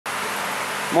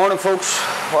Morning folks,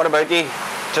 what about you?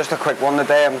 Just a quick one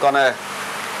today. I'm gonna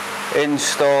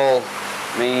install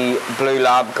my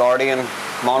BlueLab Guardian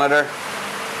monitor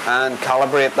and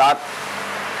calibrate that.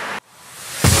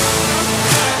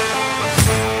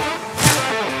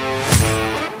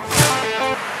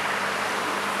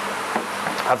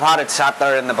 I've had it sat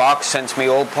there in the box since my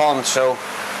old pond, so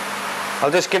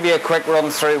I'll just give you a quick run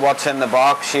through what's in the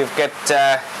box. You've got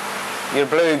your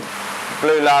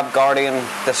BlueLab Guardian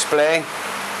display,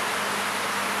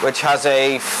 which has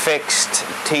a fixed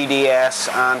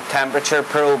TDS and temperature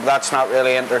probe. That's not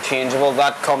really interchangeable.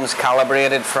 That comes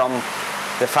calibrated from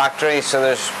the factory, so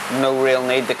there's no real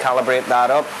need to calibrate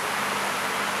that up.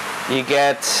 You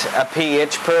get a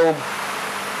pH probe,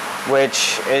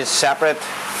 which is separate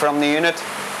from the unit.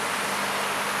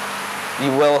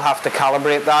 You will have to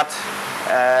calibrate that.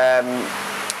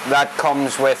 That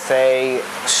comes with a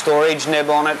storage nib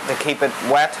on it to keep it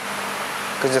wet.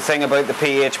 Because the thing about the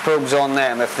pH probes on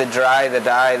them, if they dry, they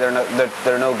die.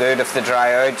 They're no good if they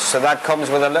dry out. So that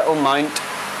comes with a little mount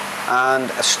and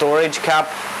a storage cap.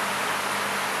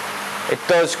 It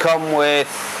does come with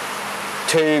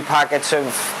 2 packets of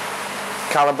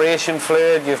calibration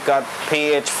fluid. You've got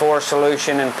pH 4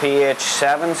 solution and pH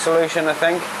 7 solution, I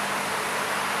think.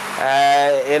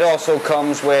 It also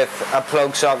comes with a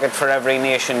plug socket for every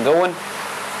nation going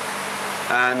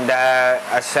and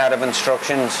a set of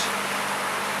instructions.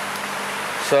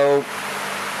 So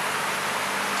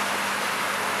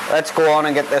let's go on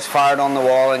and get this fired on the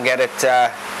wall and get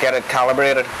it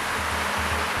calibrated.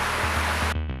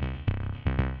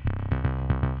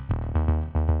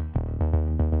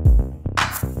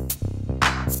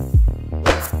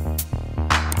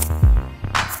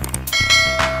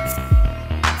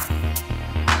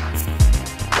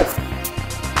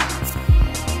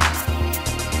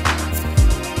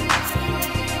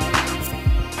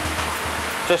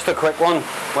 Just a quick one,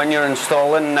 when you're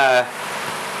installing the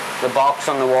box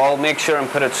on the wall, make sure and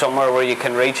put it somewhere where you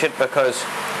can reach it, because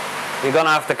you're going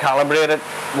to have to calibrate it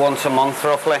once a month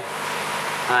roughly,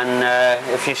 and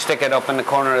if you stick it up in the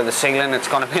corner of the ceiling, it's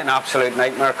going to be an absolute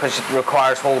nightmare because it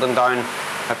requires holding down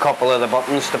a couple of the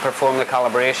buttons to perform the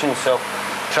calibration. So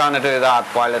trying to do that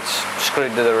while it's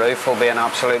screwed to the roof will be an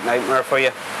absolute nightmare for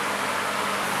you.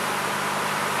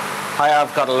 I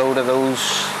have got a load of those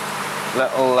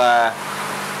little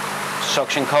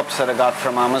suction cups that I got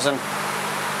from Amazon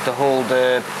to hold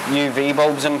the UV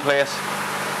bulbs in place.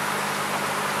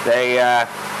 They're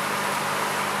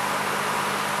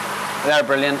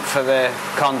brilliant for the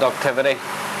conductivity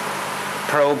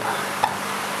probe,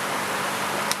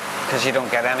 because you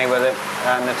don't get any with it,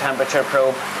 and the temperature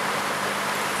probe.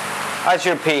 As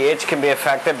your pH can be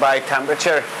affected by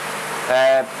temperature,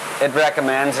 it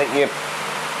recommends that you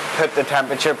put the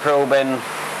temperature probe in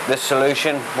the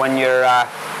solution when you're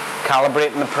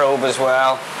calibrating the probe as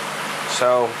well.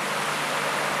 So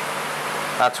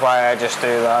that's why I just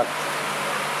do that.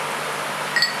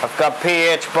 I've got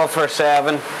pH buffer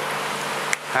 7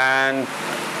 and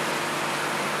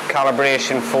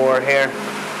calibration 4 here,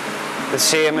 the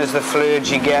same as the fluids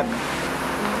you get.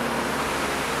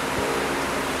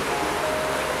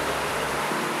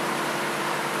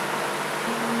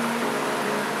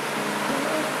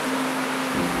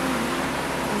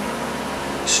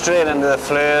 Straight into the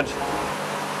fluid.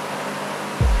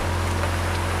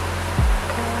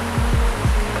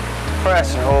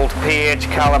 Press and hold pH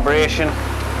calibration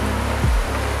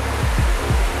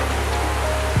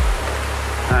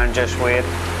and just wait.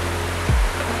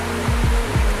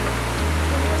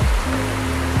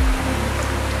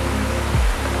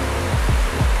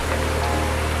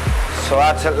 So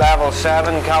that's at level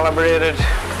 7 calibrated.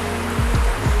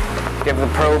 Give the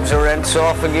probes a rinse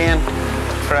off again,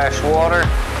 fresh water.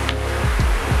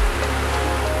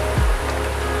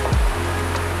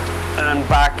 And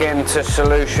back into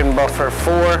solution buffer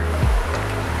 4.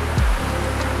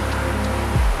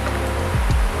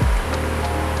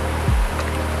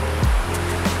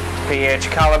 pH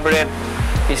calibrate.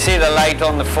 You see the light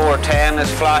on the 410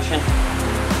 is flashing,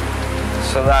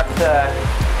 so that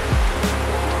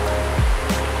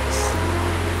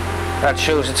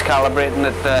shows it's calibrating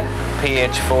at the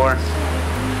pH 4.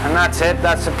 And that's it,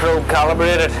 that's the probe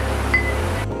calibrated.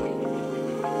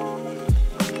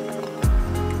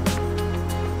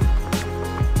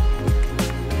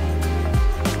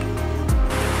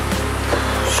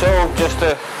 So just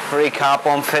to recap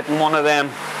on fitting one of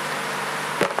them,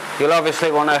 you'll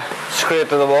obviously want to screw it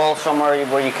to the wall somewhere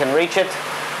where you can reach it,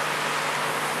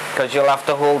 because you'll have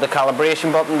to hold the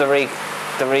calibration button to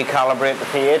recalibrate the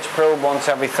pH probe once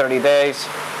every 30 days.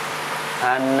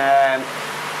 And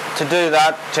to do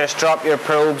that, just drop your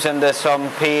probes into some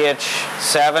pH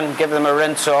 7, give them a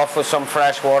rinse off with some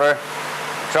fresh water,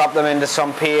 drop them into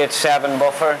some pH 7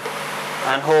 buffer,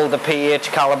 and hold the pH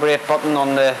calibrate button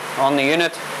on the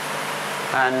unit,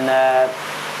 and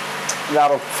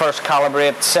that'll first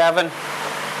calibrate 7.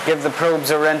 Give the probes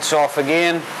a rinse off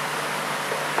again,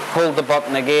 hold the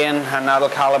button again, and that'll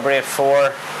calibrate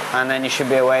 4, and then you should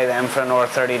be away then for another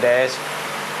 30 days.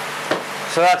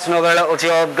 So that's another little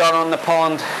job done on the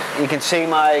pond. You can see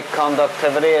my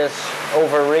conductivity is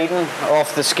overreading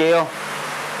off the scale.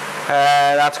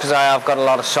 That's because I have got a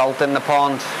lot of salt in the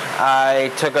pond.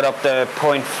 I took it up to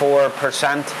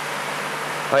 0.4%.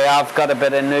 I have got a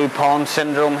bit of new pond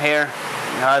syndrome here.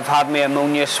 I've had my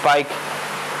ammonia spike,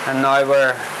 and now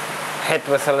we're hit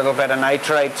with a little bit of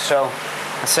nitrite. So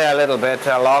I say a little bit,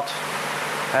 a lot.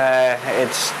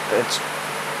 It's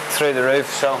through the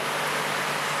roof. So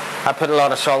I put a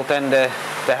lot of salt in to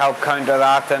help counter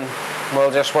that, and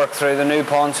we'll just work through the new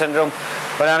pond syndrome.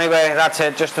 But anyway, that's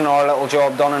it, just another little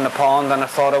job done in the pond, and I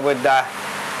thought I would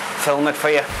film it for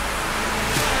you.